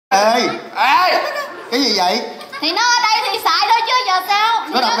Ê, cái gì vậy? Thì nó ở đây thì xài thôi chứ giờ sao?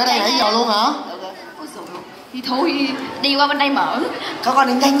 Nó đặt ở đây nãy giờ luôn hả? Thì thôi đi qua bên đây mở. Có con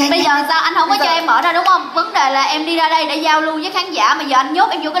đi nhanh. Bây giờ sao anh không có cho em mở ra đúng không? Vấn đề là em đi ra đây để giao lưu với khán giả, mà giờ anh nhốt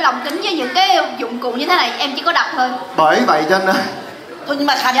em vô cái lồng kính với những cái dụng cụ như thế này, em chỉ có đọc thôi. Bởi vậy cho nên thôi nhưng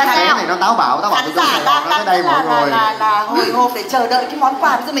mà khán giả này nó táo bạo từ trong Sài Gòn nó tới đây mọi người là hồi hộp để chờ đợi cái món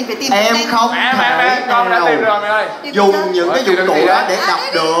quà, bây giờ mình phải tìm. Em không thể con đã tìm rồi mày ơi. dùng những cái dụng cụ đó để đọc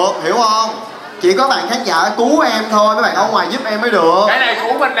được, hiểu không? Chỉ có bạn khán giả cứu em thôi, mấy bạn ở ngoài giúp em mới được. Cái này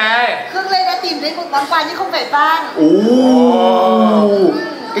của mình nè. Khương Lê đã tìm thấy một món quà nhưng không phải vàng.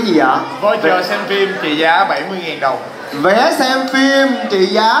 Cái gì vậy? Voucher xem phim trị giá 70.000 đồng. Vé xem phim trị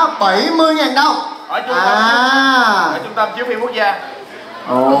giá 70.000 đồng. Ở trung tâm chiếu phim quốc gia.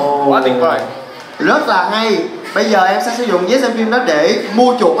 Quá tuyệt vời. Rất là hay. Bây giờ em sẽ sử dụng vé xem phim đó để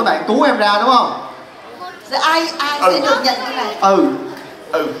mua chuộc các bạn cứu em ra đúng không? Giờ ai sẽ được nhận cái này?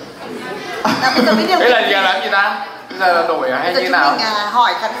 Thế là giờ làm gì ta? Bây giờ là đổi hay như nào? Mình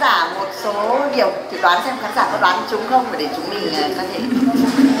hỏi khán giả một số điều thì đoán xem khán giả có đoán chúng không, để chúng mình có thể.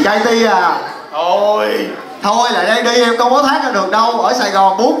 Kaity à. Thôi lại đây đi, em không có thoát ra được đâu. Ở Sài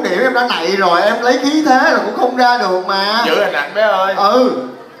Gòn 4 điểm em đã nạy rồi, em lấy khí thế là cũng không ra được mà. Giữ hình ảnh bé ơi.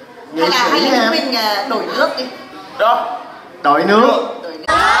 Hay là chúng mình đổi nước đi. Đó. Đổi nước.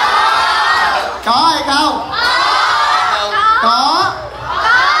 Có hay không? Có.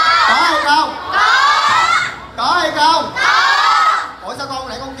 Có hay không? Có hay không? Ủa sao con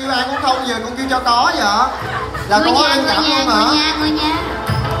nãy con kêu ai cũng không, giờ con kêu cho có vậy? Là con có linh cảm luôn hả? Người nhà.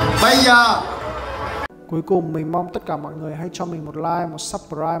 Bây giờ cuối cùng mình mong tất cả mọi người hãy cho mình một like, một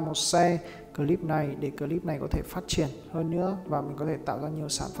subscribe, một share clip này để clip này có thể phát triển hơn nữa và mình có thể tạo ra nhiều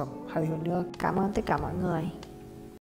sản phẩm hay hơn nữa. Cảm ơn tất cả mọi người.